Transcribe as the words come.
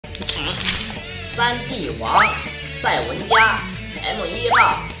3D 王、赛文加、M1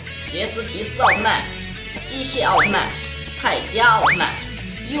号、杰斯提斯奥特曼、机械奥特曼、泰迦奥特曼、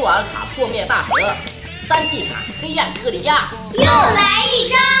尤尔卡破灭大蛇、3D 卡黑暗特利迦。又来一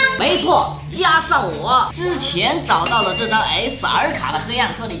张。没错，加上我之前找到了这张 SR 卡的黑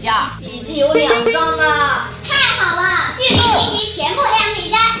暗特利迦，已经有2张了。太好了，距离集齐全部黑暗特利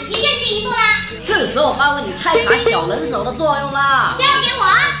迦已经更进一步啦。是时候发挥你拆卡小能手的作用了。交给我。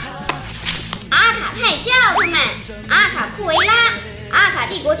阿卡泰迦奥特曼、阿卡库维拉、阿卡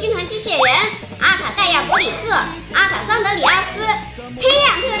帝国军团机械人、阿卡戴亚伯里特、阿卡桑德里阿斯、黑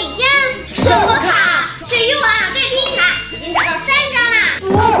暗特利迦。什么卡？是尤尔对拼卡，已经找到3张啦。不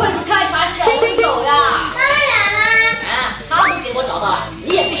愧是开卡小能手呀！当然啦。哎，他都给我找到了，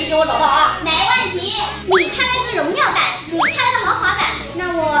你也必须给我找到啊！没问题。你拆了个荣耀版，你拆了个豪华版，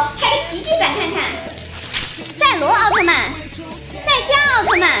那我拆个奇迹版看看。赛罗奥特曼、赛迦奥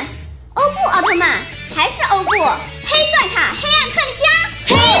特曼、欧布奥特曼，还是欧布。黑钻卡黑暗特利迦。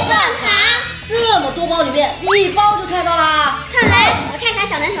黑钻卡。这么多包里面，1包就拆到啦！看来我拆卡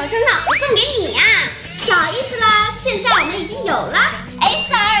小能手称号我送给你呀。小意思啦，现在我们已经有了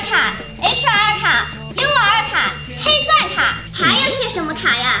SR 卡、HR 卡、UR 卡、黑钻卡，还有些什么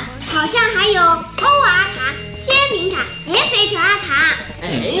卡呀？好像还有 OR 卡、签名卡、SHR 卡。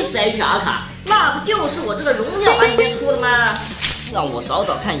SHR 卡，那不就是我这个荣耀版里面出的吗？让我找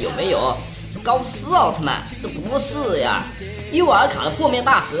找看有没有。高斯奥特曼，这不是呀。尤尔卡的破灭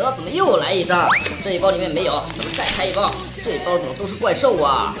大蛇怎么又来一张？这一包里面没有，咱们再开一包。这一包怎么都是怪兽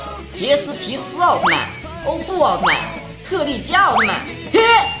啊？杰斯提斯奥特曼、欧布奥特曼、特利迦奥特曼。嘿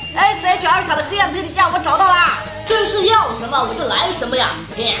 ，SHR 卡的黑暗特利迦我找到啦！真是要什么我就来什么呀！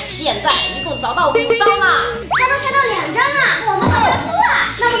嘿，现在一共找到5张啦。他都拆到2张了，我们可不能输了。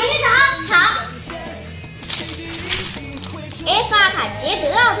那我们先找。好。SR 卡捷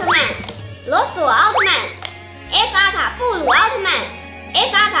德奥特曼、罗索奥特曼、SR 卡布鲁奥特曼、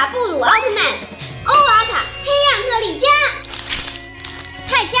SR 卡布鲁奥特曼、OR 卡黑暗特利迦、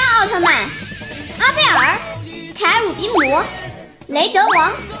泰迦奥特曼、阿贝尔、凯鲁宾姆、雷德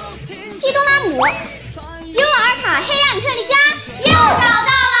王、希多拉姆、尤尔卡黑暗特利迦，又找到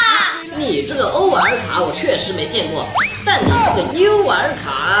了。你这个欧尔卡我确实没见过，但你这个尤尔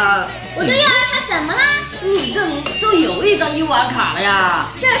卡，我对尤尔卡怎么了？你这里都有一张尤尔卡了呀。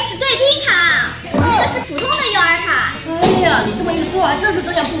这是对拼卡，我那个是普通的尤尔卡。哎呀，你这么一说还真是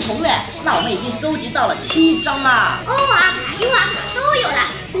这样不同嘞。那我们已经收集到了7张啦。OR卡、UR卡都有了，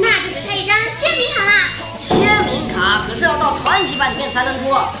那就只差一张签名卡啦。签名卡可是要到传奇版里面才能出，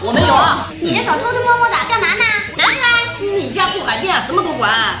我没有啊。你这手偷偷摸摸的干嘛呢？拿出来！你家住海边啊，什么都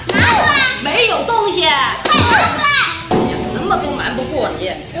管。拿出来！没有东西。快拿出来！也什么都瞒不过你，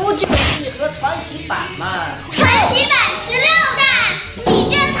不就是一盒传奇版吗？传奇版16弹，你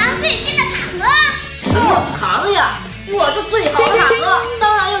居然藏最新的卡盒？什么藏呀？我这最好的卡盒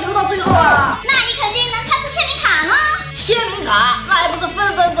当然要留到最后啊。那你肯定能拆出签名卡喽。签名卡那还不是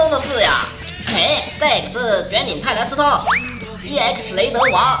分分钟的事呀。嘿，这个是卷顶泰莱斯通、EX 雷德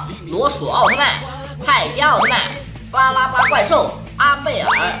王、罗鼠奥特曼、泰迦奥特曼、巴拉巴怪兽、阿贝尔、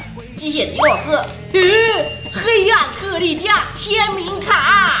机械迪洛斯。黑暗特利迦签名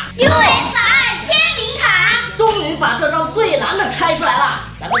卡 USR 签名卡，终于把这张最难的拆出来了。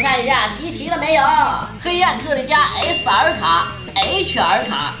咱们看一下集齐了没有？黑暗特利迦 SR 卡、HR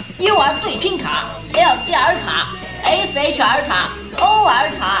卡、UR 对拼卡、LGR 卡、SHR 卡、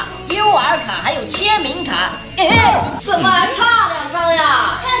OR 卡、UR 卡，还有签名卡。怎么还差2张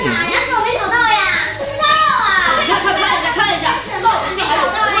呀？看哪2个没找